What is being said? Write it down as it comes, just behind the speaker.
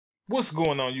What's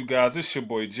going on, you guys? It's your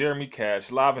boy Jeremy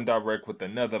Cash, live and direct with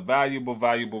another valuable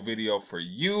video for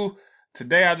you.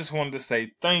 Today, I just wanted to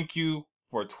say thank you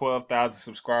for 12,000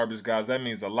 subscribers, guys. That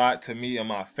means a lot to me and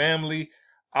my family.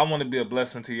 I want to be a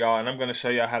blessing to y'all, and I'm going to show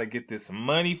y'all how to get this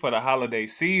money for the holiday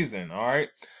season, all right?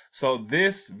 So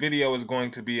this video is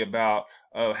going to be about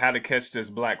how to catch this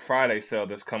Black Friday sale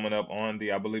that's coming up on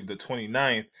I believe the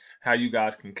 29th, how you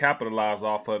guys can capitalize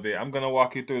off of it. I'm going to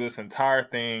walk you through this entire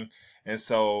thing. And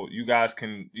so you guys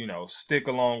can, stick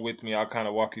along with me. I'll kind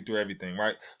of walk you through everything,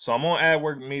 right? So I'm on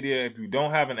Adworkmedia. If you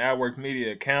don't have an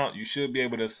Adworkmedia account, you should be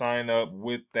able to sign up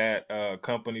with that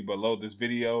company below this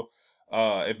video.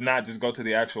 If not, just go to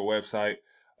the actual website.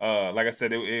 Like I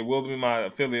said, it will be my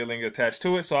affiliate link attached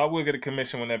to it, so I will get a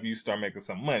commission whenever you start making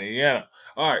some money. Yeah.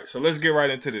 All right, so let's get right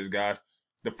into this, guys.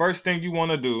 The first thing you want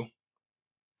to do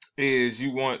is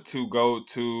you want to go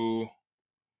to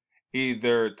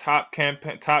either top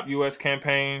US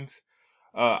campaigns.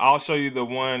 I'll show you the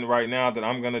one right now that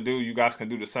I'm gonna do. You guys can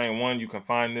do the same one. You can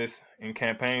find this in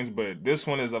campaigns, but this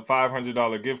one is a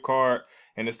 $500 gift card,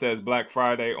 and it says Black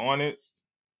Friday on it.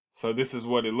 So this is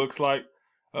what it looks like.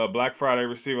 Black Friday,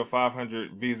 receive a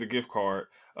 500 Visa gift card.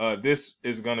 This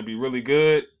is gonna be really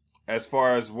good. As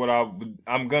far as what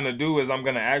I'm gonna do is I'm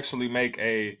gonna actually make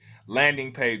a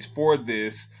landing page for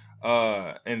this.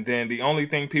 And then the only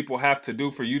thing people have to do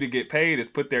for you to get paid is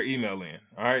put their email in.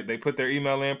 All right, they put their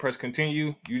email in, press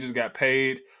continue. You just got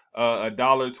paid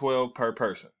 $1.12 per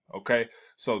person. Okay,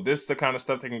 so this is the kind of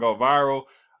stuff that can go viral.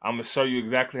 I'm gonna show you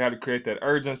exactly how to create that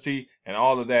urgency and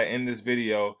all of that in this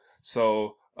video.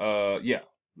 So yeah,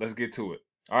 let's get to it.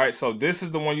 All right, so this is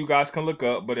the one you guys can look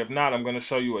up, but if not, I'm gonna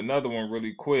show you another one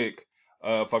really quick.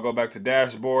 If I go back to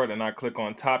dashboard and I click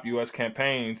on top US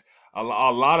campaigns, a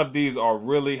lot of these are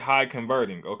really high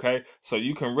converting. Okay, so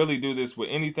you can really do this with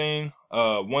anything.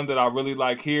 One that I really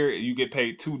like here, you get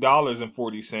paid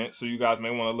 $2.40, so you guys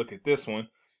may want to look at this one.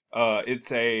 It's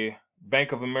a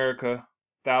Bank of America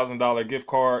 $1,000 gift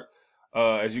card.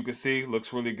 As you can see,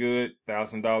 looks really good.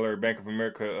 $1,000 Bank of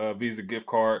America Visa gift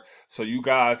card, so you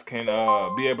guys can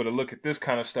be able to look at this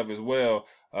kind of stuff as well.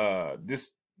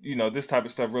 This type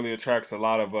of stuff really attracts a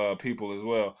lot of people as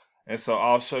well. And so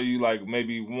I'll show you like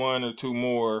maybe one or two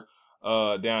more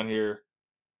down here.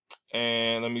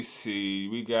 And let me see.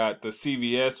 We got the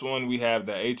CVS one. We have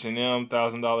the H&M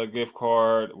 $1,000 gift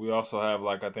card. We also have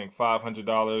like I think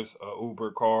 $500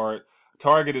 Uber card.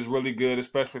 Target is really good,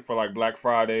 especially for like Black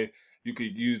Friday. You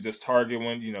could use this Target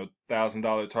one,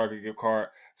 $1,000 Target gift card.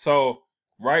 So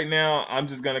right now I'm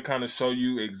just gonna kind of show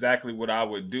you exactly what I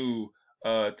would do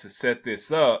to set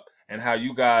this up, and how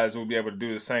you guys will be able to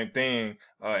do the same thing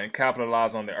and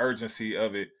capitalize on the urgency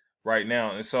of it right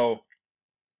now. And so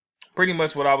pretty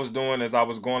much what I was doing is I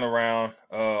was going around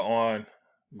on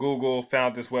Google,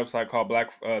 found this website called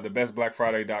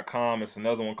thebestblackfriday.com. It's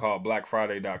another one called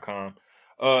blackfriday.com.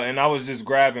 And I was just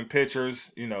grabbing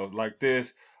pictures, like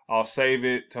this. I'll save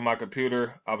it to my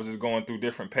computer. I was just going through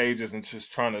different pages and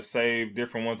just trying to save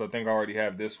different ones. I think I already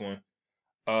have this one.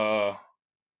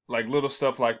 Like little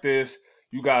stuff like this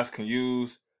you guys can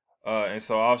use, and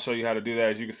so I'll show you how to do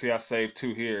that. As you can see, I saved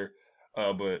two here,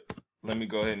 but let me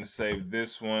go ahead and save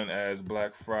this one as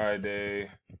Black Friday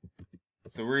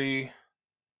 3.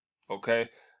 Okay,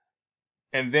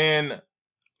 and then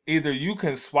either you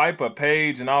can swipe a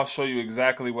page, and I'll show you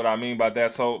exactly what I mean by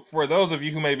that. So for those of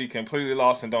you who may be completely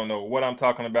lost and don't know what I'm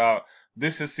talking about,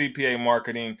 this is CPA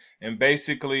marketing, and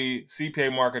basically CPA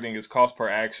marketing is cost per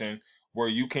action, where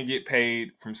you can get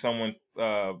paid from someone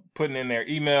putting in their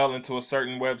email into a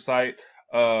certain website,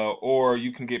 or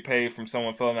you can get paid from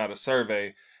someone filling out a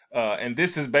survey. And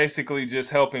this is basically just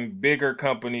helping bigger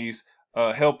companies,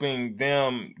 helping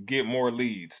them get more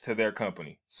leads to their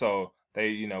company. So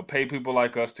they, pay people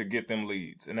like us to get them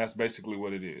leads, and that's basically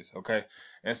what it is. Okay,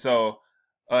 and so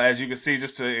as you can see,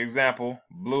 just an example,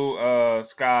 Blue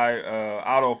Sky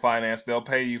Auto Finance, they'll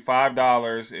pay you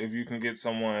 $5 if you can get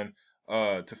someone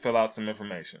to fill out some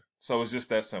information. So it's just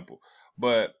that simple.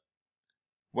 But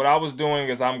what I was doing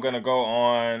is I'm gonna go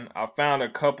on. I found a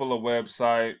couple of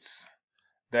websites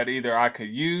that either I could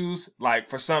use, like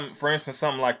for instance,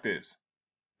 something like this.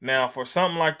 Now, for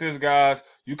something like this, guys,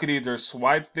 you could either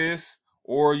swipe this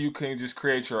or you can just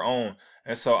create your own.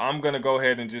 And so I'm gonna go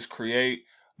ahead and just create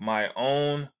my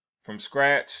own from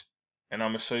scratch, and I'm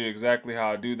gonna show you exactly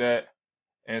how I do that.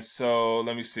 And so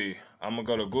let me see. I'm gonna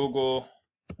go to Google,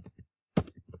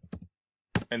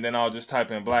 and then I'll just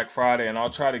type in Black Friday, and I'll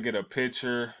try to get a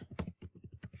picture.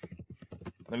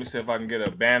 Let me see if I can get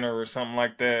a banner or something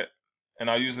like that. And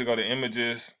I'll usually go to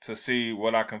images to see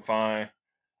what I can find.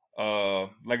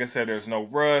 Like I said, there's no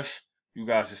rush. You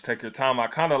guys just take your time. I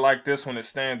kind of like this one. It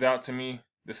stands out to me.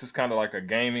 This is kind of like a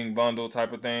gaming bundle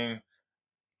type of thing.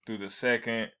 Through the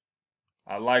second.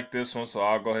 I like this one, so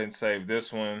I'll go ahead and save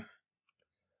this one.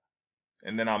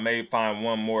 And then I may find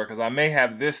one more because I may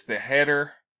have this the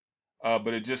header,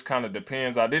 but it just kind of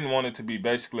depends. I didn't want it to be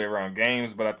basically around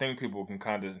games, but I think people can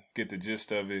kind of get the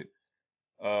gist of it.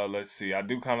 Let's see. I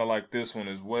do kind of like this one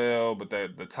as well, but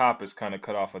the top is kind of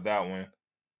cut off of that one.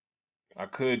 I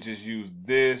could just use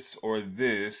this or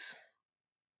this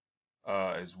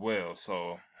as well.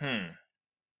 So,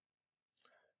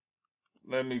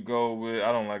 let me go with,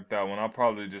 I don't like that one. I'll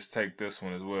probably just take this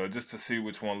one as well, just to see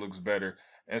which one looks better.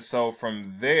 And so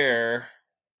from there,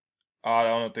 I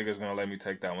don't think it's going to let me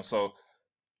take that one. So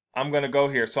I'm going to go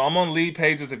here. So I'm on lead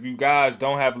pages. If you guys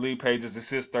don't have lead pages,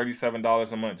 this is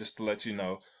 $37 a month, just to let you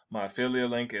know. My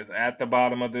affiliate link is at the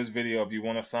bottom of this video if you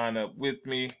want to sign up with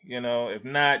me. If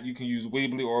not, you can use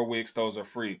Weebly or Wix. Those are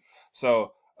free.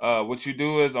 So what you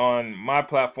do is on my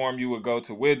platform, you would go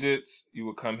to widgets. You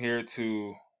would come here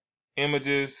to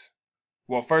images.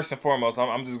 Well, first and foremost,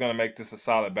 I'm just going to make this a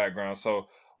solid background. So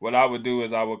what I would do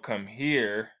is I would come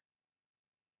here.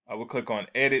 I would click on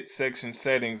edit section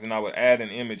settings and I would add an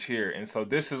image here. And so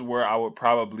this is where I would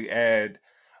probably add,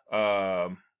 let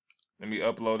me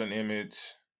upload an image.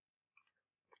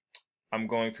 I'm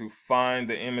going to find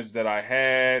the image that I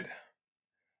had.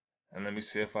 And let me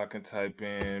see if I can type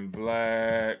in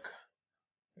black.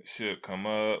 It should come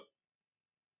up.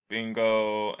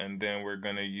 Bingo. And then we're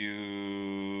going to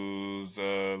use,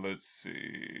 let's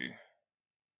see.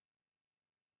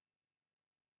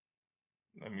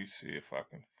 Let me see if I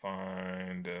can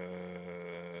find,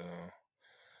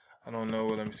 I don't know.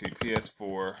 Let me see,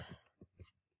 PS4.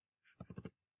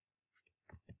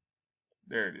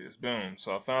 There it is. Boom.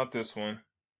 So I found this one.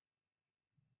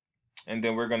 And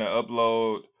then we're going to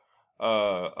upload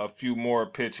a few more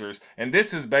pictures. And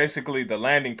this is basically the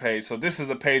landing page. So this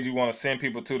is a page you want to send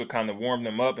people to kind of warm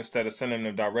them up instead of sending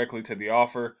them directly to the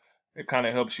offer. It kind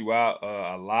of helps you out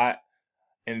a lot.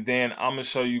 And then I'm going to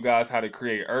show you guys how to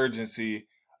create urgency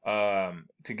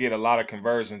to get a lot of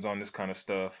conversions on this kind of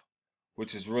stuff,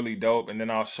 which is really dope. And then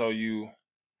I'll show you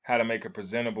how to make it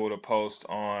presentable to post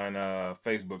on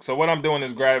Facebook. So what I'm doing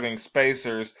is grabbing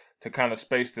spacers to kind of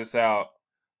space this out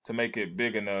to make it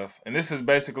big enough. And this is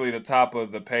basically the top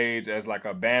of the page as like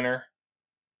a banner,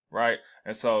 right?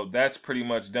 And so that's pretty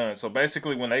much done. So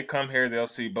basically when they come here, they'll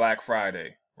see Black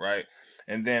Friday, right?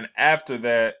 And then after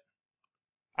that,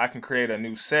 I can create a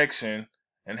new section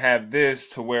and have this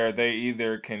to where they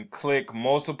either can click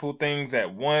multiple things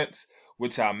at once,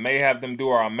 which I may have them do,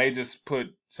 or I may just put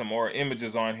some more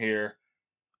images on here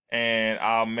and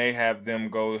I may have them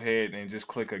go ahead and just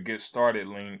click a get started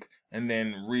link and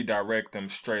then redirect them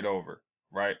straight over,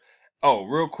 right? Oh,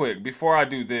 real quick, before I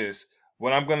do this,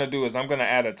 what I'm going to do is I'm going to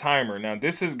add a timer. Now,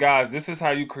 this is, guys, this is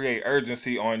how you create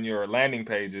urgency on your landing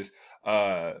pages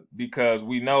because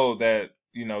we know that,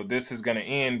 this is going to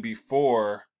end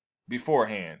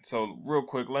beforehand. So real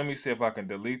quick, let me see if I can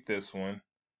delete this one.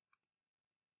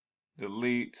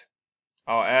 Delete.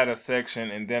 I'll add a section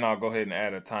and then I'll go ahead and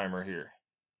add a timer here.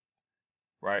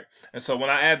 Right? And so when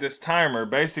I add this timer,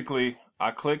 basically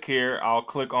I click here, I'll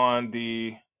click on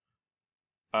the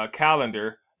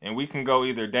calendar and we can go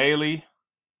either daily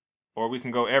or we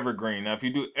can go evergreen. Now if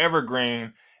you do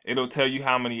evergreen, it'll tell you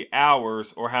how many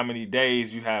hours or how many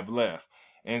days you have left.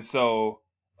 And so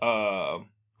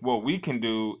what we can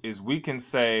do is we can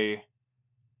say,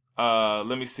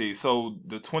 let me see. So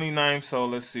the 29th, so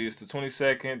let's see, it's the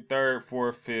 22nd, 3rd,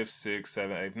 4th, 5th, 6th,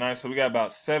 7th, 8th, 9th. So we got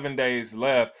about 7 days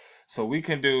left. So we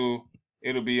can do,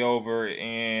 it'll be over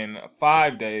in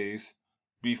 5 days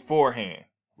beforehand,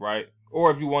 right?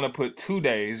 Or if you want to put 2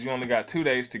 days, you only got 2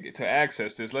 days to get to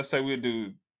access this. Let's say we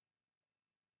do,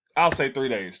 I'll say 3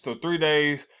 days. So 3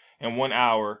 days and 1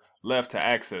 hour left to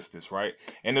access this, right?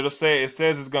 And it says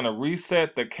it's going to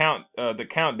reset the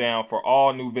countdown for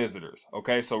all new visitors.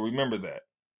 Okay, so remember that.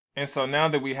 And so now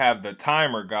that we have the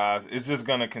timer, guys, it's just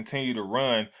going to continue to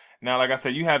run. Now, like I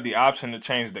said, you have the option to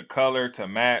change the color to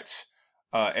match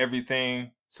everything.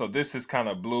 So this is kind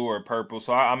of blue or purple.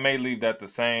 So I may leave that the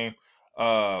same.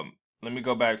 Let me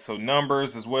go back. So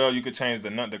numbers as well. You could change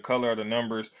the color of the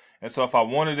numbers. And so if I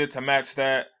wanted it to match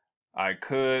that, I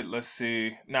could. Let's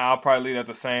see. Now I'll probably leave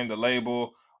that the same. The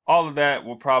label, all of that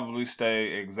will probably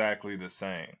stay exactly the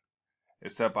same.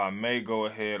 Except I may go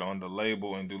ahead on the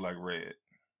label and do like red.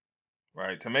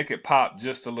 Right, to make it pop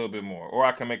just a little bit more, or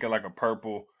I can make it like a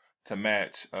purple to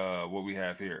match what we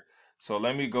have here. So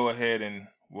let me go ahead and,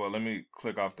 well, let me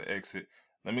click off the exit.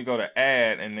 Let me go to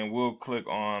add, and then we'll click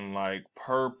on like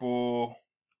purple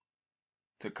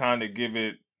to kind of give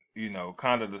it you know,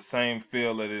 kind of the same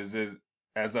feel it is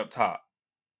as up top,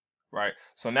 right?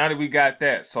 So now that we got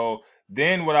that, so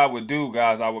then what I would do,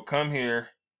 guys, I would come here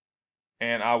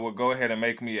and I would go ahead and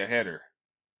make me a header.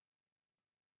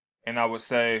 And I would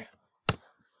say,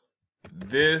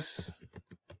 this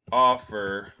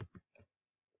offer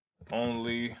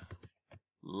only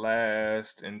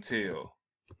lasts until,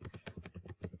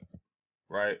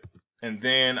 right? And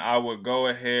then I would go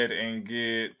ahead and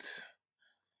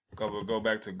go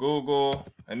back to Google.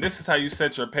 And this is how you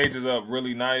set your pages up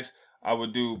really nice. I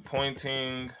would do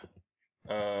pointing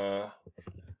down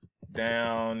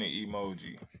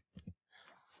emoji.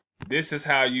 This is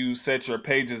how you set your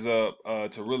pages up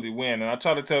to really win. And I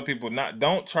try to tell people,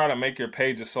 don't try to make your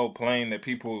pages so plain that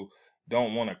people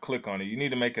don't want to click on it. You need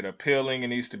to make it appealing. It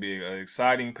needs to be an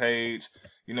exciting page.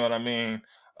 You know what I mean?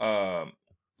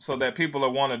 So that people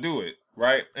will want to do it,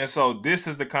 right? And so this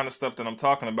is the kind of stuff that I'm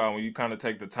talking about when you kind of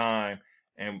take the time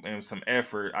and some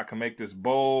effort. I can make this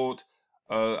bold.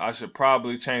 I should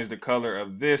probably change the color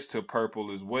of this to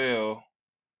purple as well,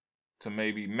 to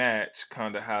maybe match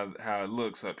kind of how it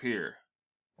looks up here,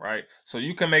 right? So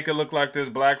you can make it look like this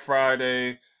Black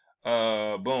Friday,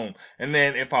 boom. And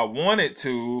then if I wanted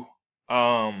to,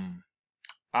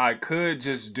 I could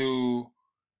just do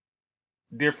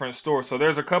different stores. So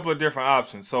there's a couple of different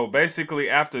options. So basically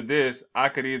after this, I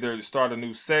could either start a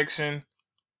new section,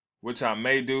 which I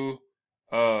may do.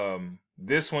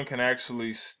 This one can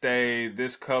actually stay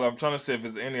this color. I'm trying to see if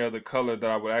there's any other color that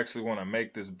I would actually want to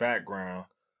make this background.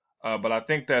 But I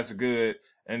think that's good.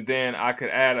 And then I could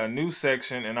add a new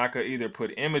section and I could either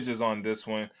put images on this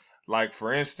one. Like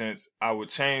for instance, I would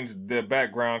change the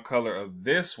background color of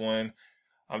this one.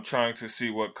 I'm trying to see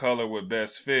what color would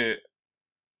best fit.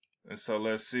 And so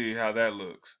let's see how that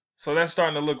looks. So that's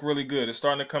starting to look really good. It's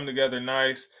starting to come together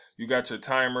nice. You got your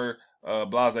timer,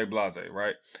 blase,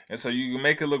 right? And so you can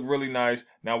make it look really nice.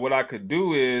 Now what I could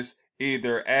do is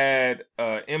either add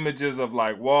images of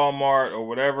like Walmart or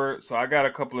whatever. So I got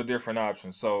a couple of different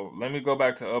options. So let me go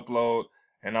back to upload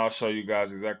and I'll show you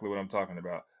guys exactly what I'm talking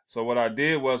about. So what I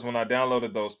did was when I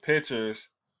downloaded those pictures,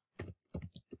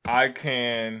 I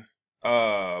can,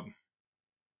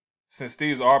 since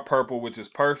these are purple, which is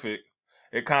perfect,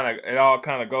 it all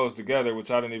kind of goes together,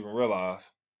 which I didn't even realize.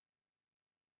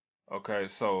 Okay,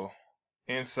 so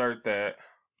insert that.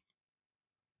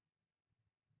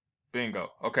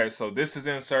 Bingo. Okay, so this is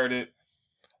inserted.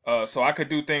 So I could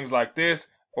do things like this,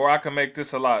 or I can make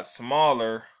this a lot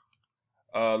smaller.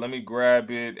 Let me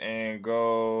grab it and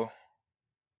go.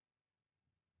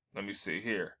 Let me see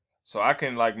here. So I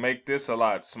can like make this a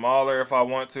lot smaller if I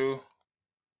want to,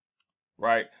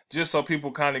 right? Just so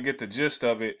people kind of get the gist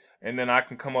of it. And then I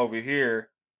can come over here,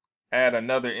 add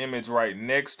another image right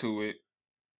next to it,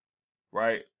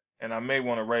 right? And I may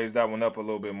want to raise that one up a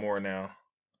little bit more now.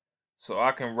 So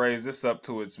I can raise this up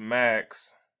to its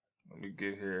max. Let me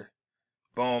get here.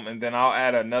 Boom. And then I'll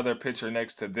add another picture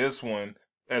next to this one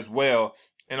as well.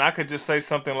 And I could just say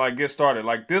something like get started.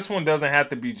 Like this one doesn't have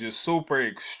to be just super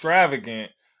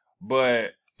extravagant,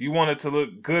 but you want it to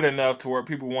look good enough to where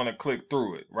people want to click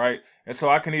through it, right? And so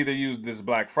I can either use this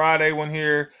Black Friday one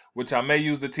here, which I may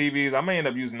use the TVs. I may end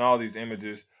up using all these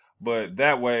images, but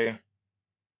that way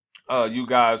you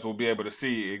guys will be able to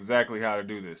see exactly how to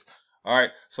do this. All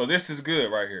right, so this is good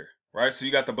right here, right? So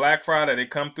you got the Black Friday. They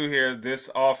come through here. This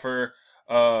offer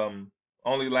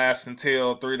only lasts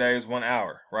until 3 days, 1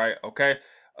 hour, right? Okay.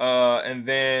 And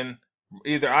then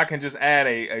either I can just add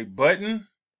a button.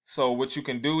 So what you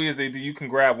can do is either you can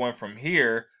grab one from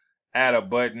here, add a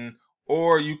button,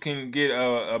 or you can get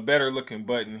a better looking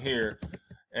button here.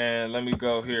 And let me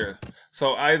go here.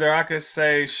 So either I could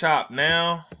say shop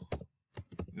now,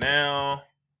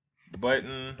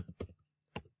 button.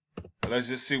 Let's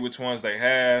just see which ones they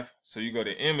have. So you go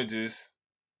to images,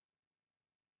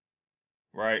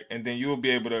 right? And then you'll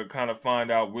be able to kind of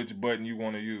find out which button you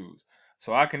want to use.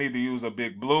 So I can either use a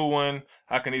big blue one.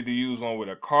 I can either use one with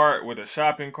a cart, with a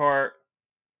shopping cart,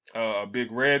 a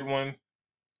big red one,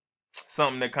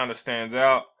 something that kind of stands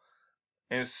out.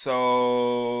 And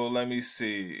so let me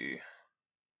see.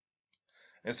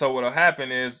 And so what'll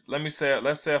happen is, let's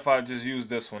say if I just use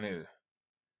this one here,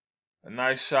 a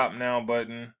nice shop now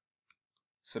button.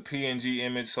 It's a PNG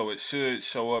image, so it should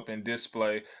show up in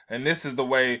display. And this is the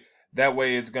way, that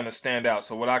way it's going to stand out.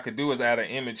 So what I could do is add an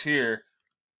image here.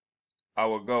 I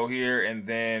will go here and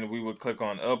then we would click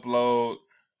on upload.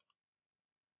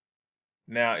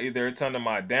 Now either it's under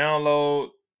my download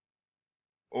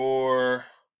or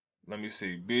let me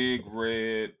see, big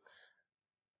red.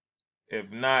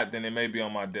 If not, then it may be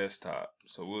on my desktop.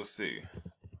 So we'll see.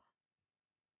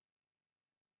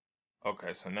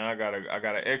 Okay, so now I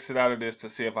gotta exit out of this to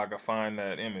see if I can find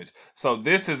that image. So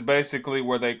this is basically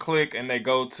where they click and they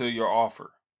go to your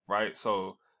offer, right?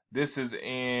 So this is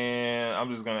in,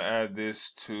 I'm just gonna add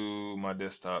this to my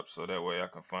desktop so that way I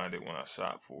can find it when I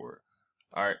shop for it.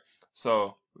 All right,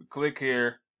 so click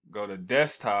here, go to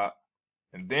desktop,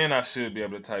 and then I should be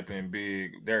able to type in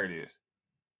big. There it is.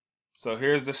 So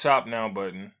here's the shop now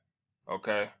button,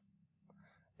 okay?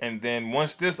 And then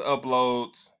once this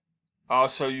uploads, I'll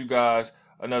show you guys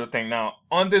another thing. Now,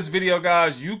 on this video,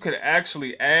 guys, you could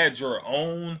actually add your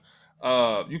own,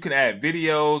 you can add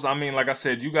videos. I mean, like I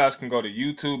said, you guys can go to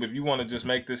YouTube if you want to just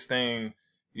make this thing,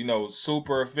 you know,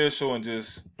 super official and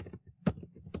just,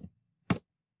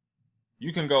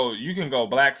 you can go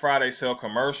Black Friday sale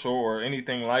commercial or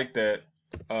anything like that.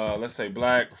 Let's say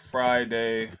Black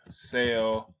Friday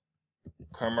sale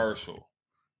commercial,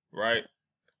 right?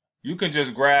 You can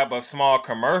just grab a small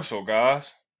commercial,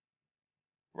 guys,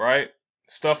 right?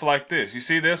 Stuff like this. You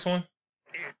see this one?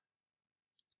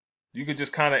 You could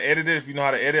just kind of edit it if you know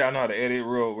how to edit. I know how to edit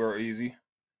real easy.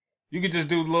 You could just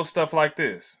do little stuff like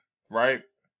this, right?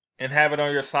 And have it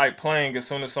on your site playing as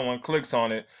soon as someone clicks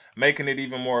on it, making it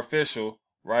even more official,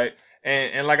 right?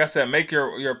 And like I said, make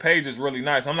your pages really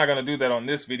nice. I'm not gonna do that on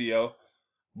this video,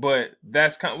 but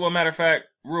that's kind of, well, matter of fact,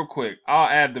 real quick, I'll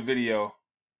add the video.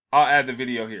 I'll add the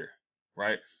video here,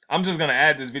 right? I'm just gonna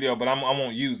add this video, but I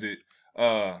won't use it.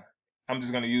 I'm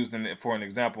just gonna use it for an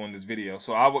example in this video.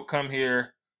 So I would come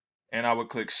here and I would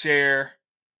click share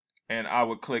and I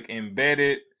would click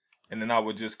embedded, and then I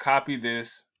would just copy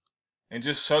this and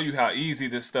just show you how easy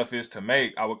this stuff is to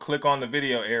make. I would click on the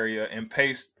video area and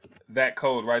paste that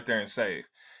code right there and save.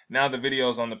 Now the video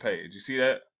is on the page. You see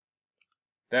that?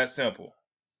 That's simple.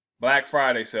 Black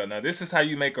Friday sale. Now this is how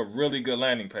you make a really good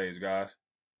landing page, guys,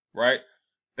 right?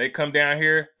 They come down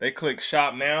here, they click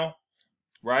shop now,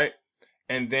 right?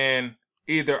 And then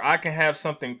either I can have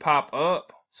something pop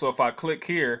up. So if I click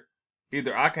here,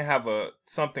 either I can have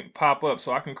something pop up,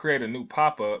 so I can create a new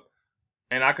pop-up,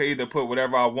 and I could either put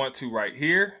whatever I want to right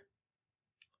here,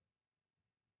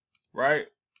 right?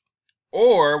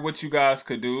 Or what you guys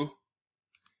could do,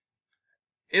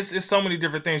 it's so many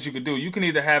different things you could do. You can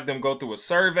either have them go through a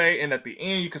survey, and at the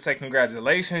end you can say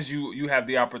congratulations, you have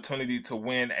the opportunity to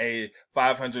win a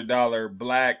 $500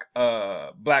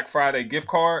 Black Friday gift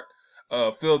card.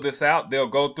 Fill this out. They'll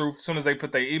go through. As soon as they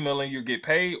put their email in, you get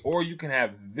paid. Or you can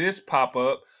have this pop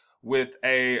up with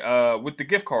with the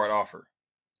gift card offer,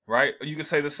 right? You can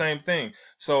say the same thing.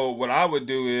 So what I would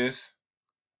do is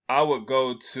I would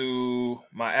go to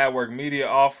my Adworkmedia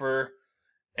offer,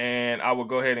 and I would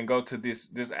go ahead and go to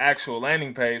this actual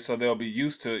landing page, so they'll be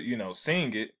used to, you know,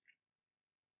 seeing it.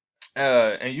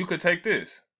 And you could take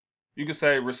this. You could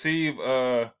say receive.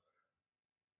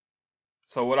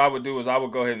 So what I would do is I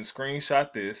would go ahead and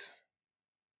screenshot this,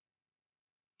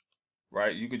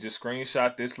 right? You could just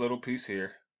screenshot this little piece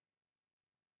here,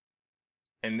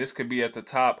 and this could be at the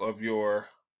top of your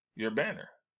banner.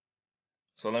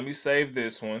 So let me save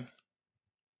this one.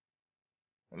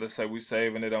 Let's say we're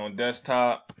saving it on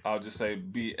desktop. I'll just say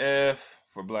BF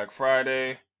for Black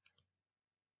Friday.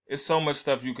 It's so much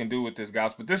stuff you can do with this,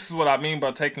 guys, but this is what I mean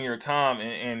by taking your time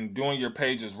and doing your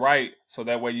pages right, so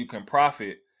that way you can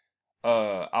profit.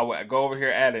 I would go over here,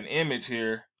 add an image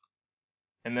here,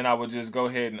 and then I would just go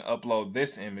ahead and upload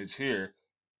this image here.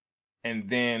 And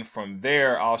then from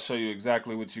there, I'll show you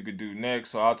exactly what you could do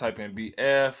next. So I'll type in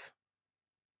BF,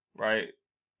 right?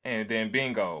 And then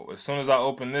bingo. As soon as I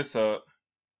open this up,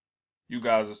 you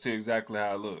guys will see exactly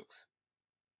how it looks.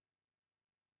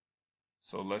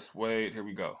 So let's wait. Here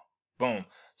we go. Boom.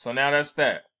 So now that's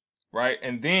that, right?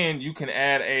 And then you can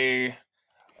add a,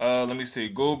 let me see,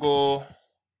 Google.com,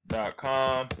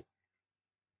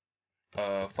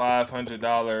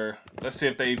 $500. Let's see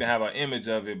if they even have an image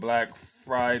of it. Black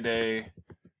Friday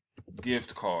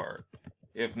gift card.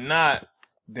 If not,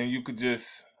 then you could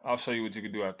just, I'll show you what you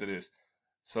could do after this.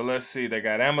 So let's see, they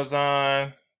got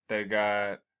Amazon, they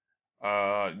got,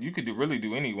 you could really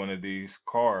do any one of these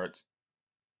cards.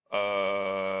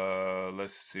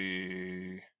 Let's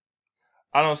see,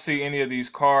 I don't see any of these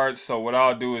cards, so what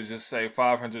I'll do is just say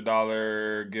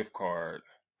 $500 gift card.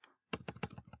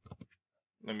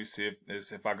 Let me see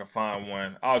if I can find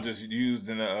one. I'll just use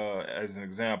it as an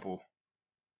example.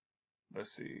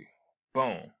 Let's see.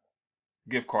 Boom.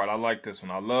 Gift card. I like this one.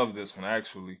 I love this one,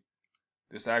 actually.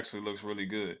 This actually looks really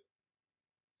good.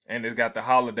 And it's got the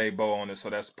holiday bow on it, so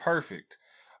that's perfect.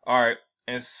 All right.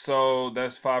 And so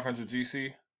that's 500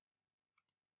 GC.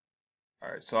 All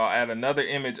right. So I'll add another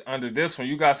image under this one.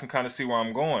 You guys can kind of see where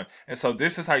I'm going. And so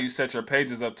this is how you set your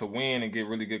pages up to win and get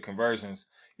really good conversions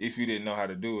if you didn't know how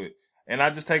to do it. And I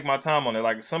just take my time on it.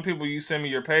 Like some people, you send me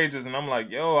your pages, and I'm like,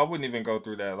 yo, I wouldn't even go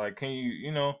through that. Like, can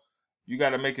you, you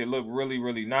got to make it look really,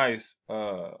 really nice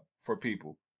for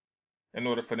people in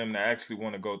order for them to actually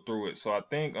want to go through it. So I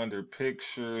think under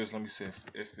pictures, let me see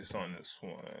if it's on this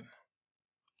one.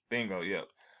 Bingo, yep.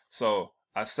 So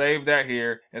I saved that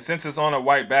here, and since it's on a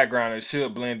white background, it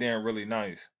should blend in really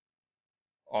nice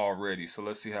already. So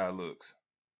let's see how it looks.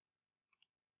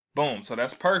 Boom. So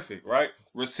that's perfect, right?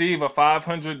 Receive a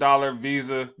 $500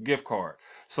 Visa gift card.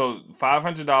 So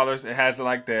 $500, it has it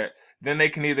like that. Then they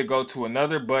can either go to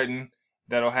another button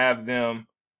that'll have them,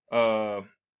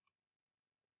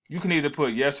 you can either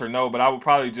put yes or no, but I would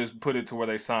probably just put it to where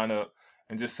they sign up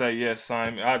and just say, yes,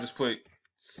 sign me. I'll just put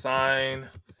sign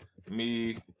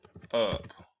me up.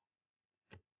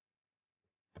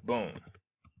 Boom.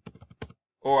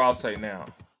 Or I'll say now.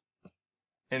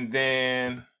 And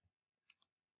then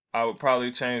I would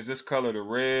probably change this color to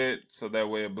red so that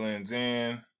way it blends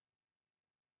in.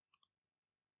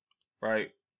 Right?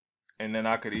 And then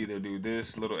I could either do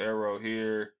this little arrow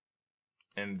here,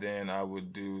 and then I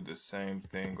would do the same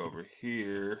thing over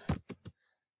here.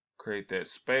 Create that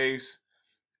space.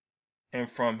 And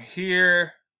from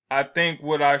here, I think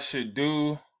what I should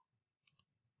do,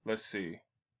 let's see.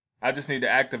 I just need to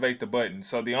activate the button.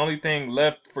 So the only thing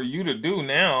left for you to do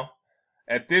now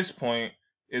at this point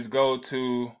is go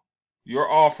to your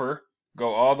offer,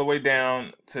 go all the way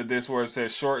down to this where it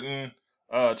says shorten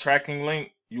tracking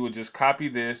link. You would just copy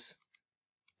this,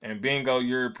 and bingo,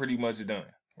 you're pretty much done,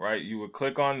 right? You would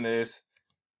click on this,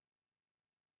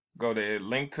 go to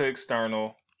link to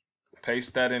external,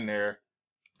 paste that in there,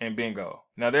 and bingo.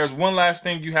 Now there's one last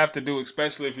thing you have to do,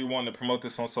 especially if you want to promote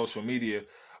this on social media,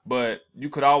 but you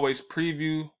could always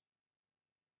preview.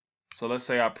 So let's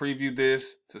say I preview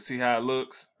this to see how it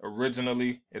looks.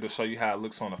 Originally, it'll show you how it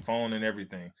looks on the phone and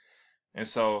everything. And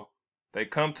so they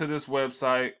come to this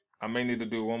website. I may need to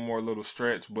do one more little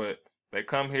stretch, but they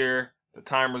come here. The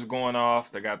timer's going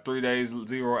off. They got 3 days,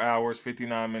 0 hours,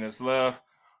 59 minutes left.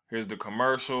 Here's the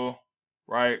commercial,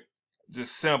 right?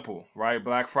 Just simple, right?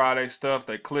 Black Friday stuff.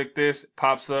 They click this, it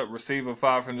pops up, receive a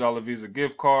 $500 Visa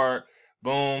gift card.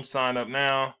 Boom, sign up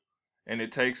now. And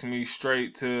it takes me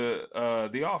straight to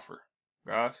the offer,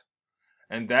 guys.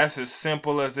 And that's as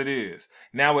simple as it is.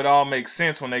 Now it all makes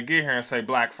sense when they get here and say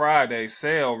Black Friday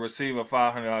sale, receive a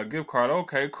 $500 gift card.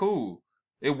 Okay, cool.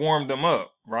 It warmed them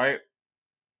up, right?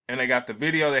 And they got the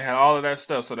video, they had all of that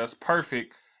stuff, so that's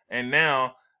perfect. And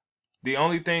now the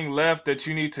only thing left that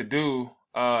you need to do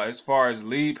as far as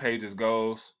lead pages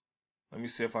goes, let me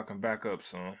see if I can back up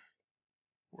some.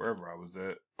 Wherever I was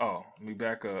at. Oh, let me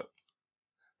back up.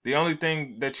 The only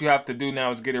thing that you have to do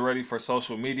now is get it ready for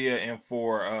social media and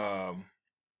for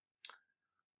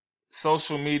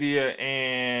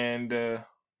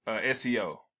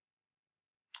SEO.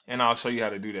 And I'll show you how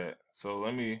to do that. So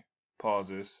let me pause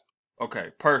this. Okay,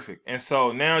 perfect. And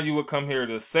so now you would come here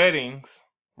to settings,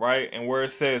 right? And where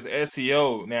it says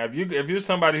SEO. Now, if you're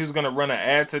somebody who's gonna run an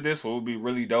ad to this, what would be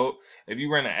really dope, if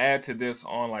you run an ad to this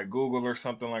on like Google or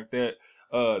something like that,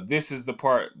 this is the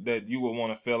part that you would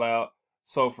want to fill out.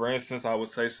 So for instance, I would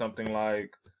say something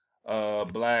like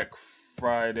Black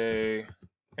Friday,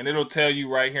 and it'll tell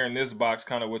you right here in this box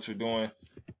kind of what you're doing.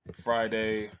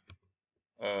 Friday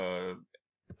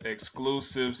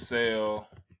exclusive sale,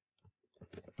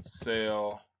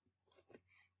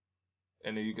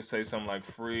 and then you can say something like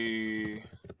free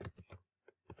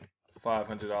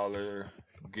 $500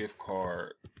 gift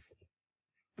card.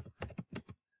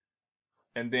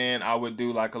 And then I would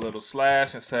do like a little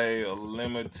slash and say a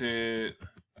limited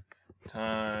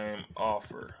time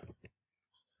offer,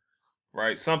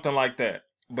 right? Something like that.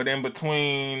 But in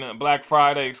between Black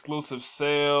Friday exclusive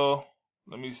sale,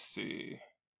 let me see.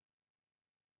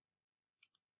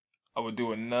 I would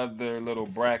do another little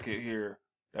bracket here.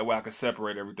 That way I could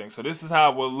separate everything. So this is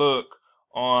how it will look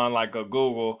on like a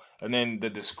Google, and then the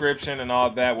description and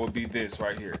all that will be this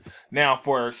right here. Now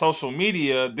for social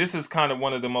media, this is kind of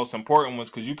one of the most important ones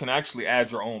because you can actually add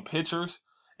your own pictures,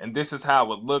 and this is how it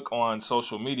would look on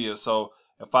social media. So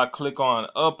if I click on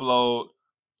upload,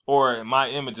 or my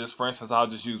images, for instance, I'll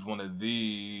just use one of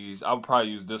these. I would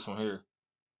probably use this one here.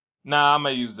 Nah, I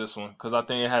may use this one because I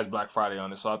think it has Black Friday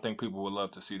on it, so I think people would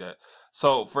love to see that.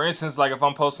 So, for instance, like if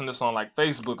I'm posting this on like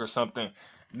Facebook or something,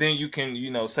 then you can,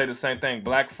 say the same thing,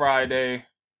 Black Friday,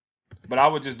 but I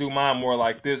would just do mine more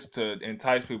like this to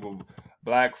entice people.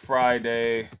 Black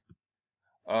Friday,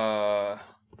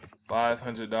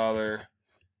 $500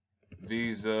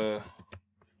 Visa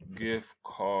gift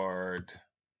card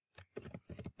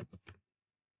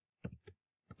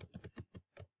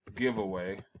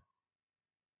giveaway.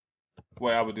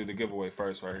 Well, I would do the giveaway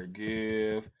first right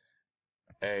here.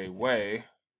 away.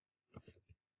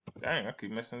 Dang, I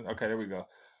keep missing. Okay, there we go.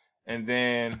 And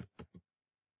then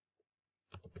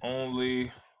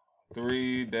only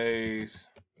 3 days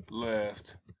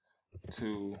left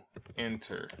to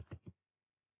enter,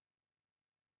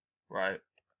 right?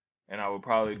 And I would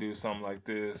probably do something like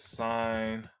this: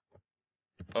 sign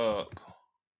up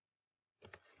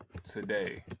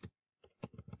today.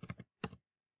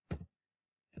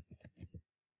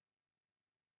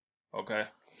 Okay,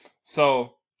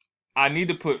 so I need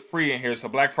to put free in here. So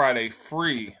Black Friday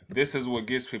free. This is what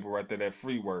gets people right there, that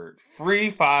free word. Free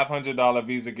 $500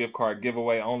 Visa gift card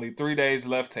giveaway. Only 3 days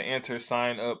left to enter.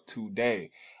 Sign up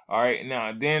today. All right.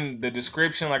 Now, then the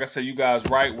description, like I said, you guys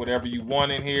write whatever you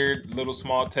want in here. Little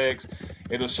small text.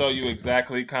 It'll show you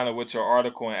exactly kind of what your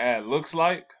article and ad looks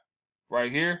like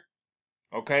right here.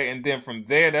 Okay, and then from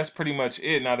there, that's pretty much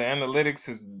it. Now the analytics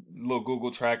is little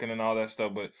Google tracking and all that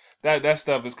stuff, but that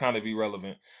stuff is kind of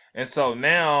irrelevant. And so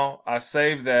now I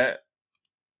save that,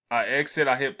 I exit,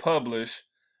 I hit publish.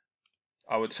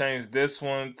 I would change this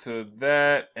one to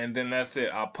that, and then that's it.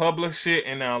 I publish it,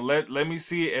 and now let me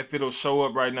see if it'll show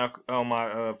up right now on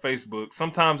my Facebook.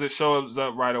 Sometimes it shows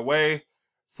up right away.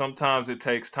 Sometimes it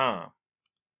takes time.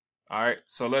 All right,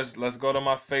 so let's go to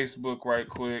my Facebook right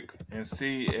quick and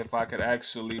see if I could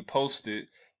actually post it.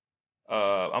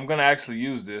 I'm gonna actually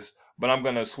use this, but I'm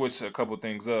gonna switch a couple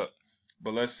things up.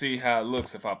 But let's see how it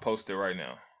looks if I post it right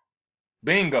now.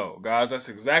 Bingo, guys, that's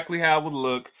exactly how it would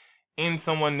look in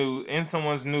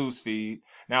someone's news feed.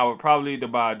 Now I would probably need to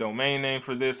buy a domain name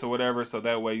for this or whatever, so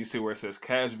that way you see where it says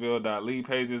Cashville.lead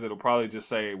pages, it'll probably just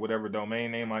say whatever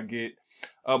domain name I get.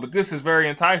 But this is very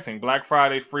enticing. Black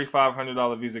Friday, free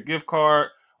 $500 Visa gift card.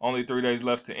 Only 3 days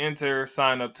left to enter.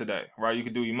 Sign up today, right? You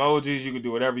can do emojis. You can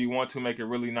do whatever you want to make it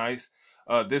really nice.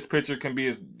 This picture can be,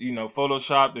 as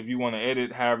photoshopped if you want to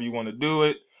edit however you want to do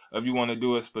it. If you want to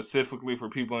do it specifically for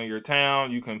people in your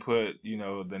town, you can put,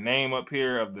 the name up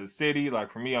here of the city. Like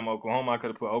for me, I'm Oklahoma. I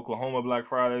could have put Oklahoma Black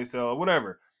Friday sale or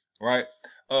whatever, right?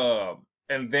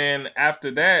 And then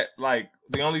after that, like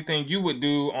the only thing you would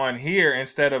do on here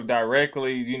instead of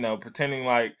directly, pretending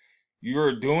like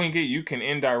you're doing it, you can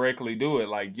indirectly do it.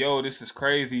 Like, yo, this is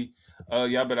crazy.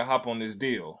 Y'all better hop on this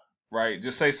deal, right?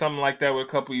 Just say something like that with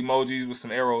a couple emojis with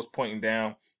some arrows pointing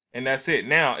down, and that's it.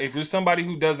 Now, if you're somebody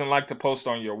who doesn't like to post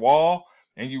on your wall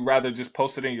and you rather just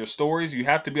post it in your stories, you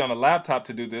have to be on a laptop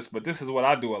to do this, but this is what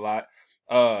I do a lot.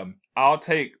 I'll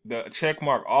take the check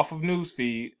mark off of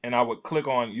newsfeed and I would click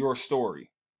on your story,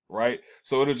 right?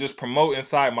 So it'll just promote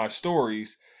inside my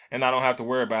stories and I don't have to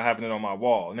worry about having it on my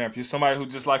wall. Now, if you're somebody who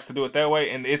just likes to do it that way,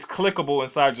 and it's clickable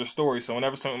inside your story, so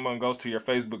whenever someone goes to your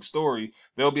Facebook story,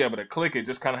 they'll be able to click it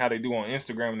just kind of how they do on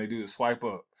Instagram when they do the swipe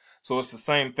up. So it's the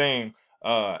same thing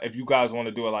if you guys want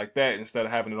to do it like that instead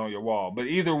of having it on your wall. But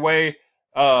either way,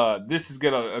 this is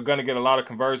gonna get a lot of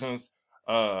conversions.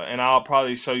 And I'll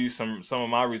probably show you some of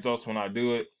my results when I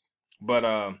do it. But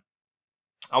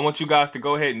I want you guys to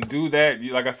go ahead and do that.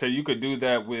 Like I said, you could do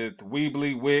that with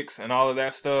Weebly, Wix, and all of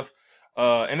that stuff.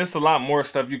 And there's a lot more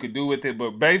stuff you could do with it.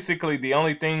 But basically, the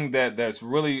only thing that's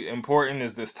really important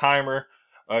is this timer,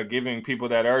 giving people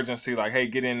that urgency. Like, hey,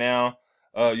 get in now.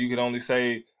 You could only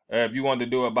say if you want to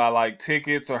do it by like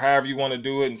tickets or however you want to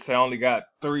do it, and say I only got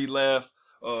 3 left.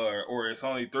 Or it's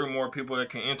only 3 more people that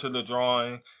can enter the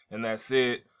drawing, and that's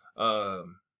it.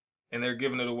 And they're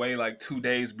giving it away like 2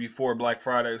 days before Black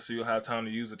Friday, so you'll have time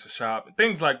to use it to shop,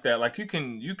 things like that. Like you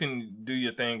can do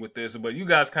your thing with this, but you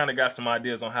guys kind of got some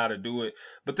ideas on how to do it.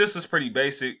 But this is pretty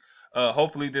basic.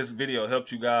 Hopefully this video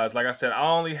helped you guys. Like I said, I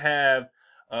only have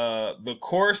the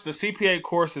CPA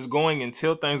course is going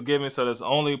until Thanksgiving, so that's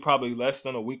only probably less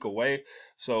than a week away.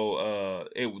 So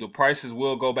the prices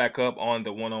will go back up on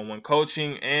the one-on-one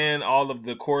coaching and all of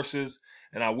the courses,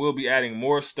 and I will be adding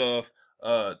more stuff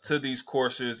to these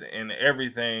courses and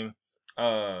everything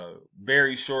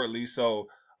very shortly. So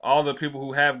all the people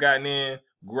who have gotten in,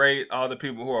 great. All the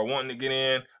people who are wanting to get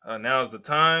in, now's the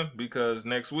time, because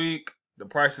next week the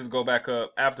prices go back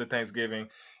up after Thanksgiving.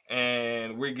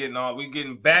 And we're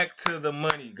getting back to the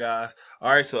money, guys.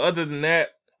 All right, so other than that,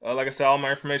 like I said, all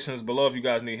my information is below if you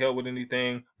guys need help with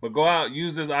anything. But go out,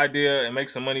 use this idea, and make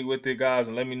some money with it, guys,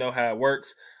 and let me know how it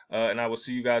works. And I will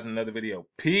see you guys in another video.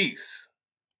 Peace.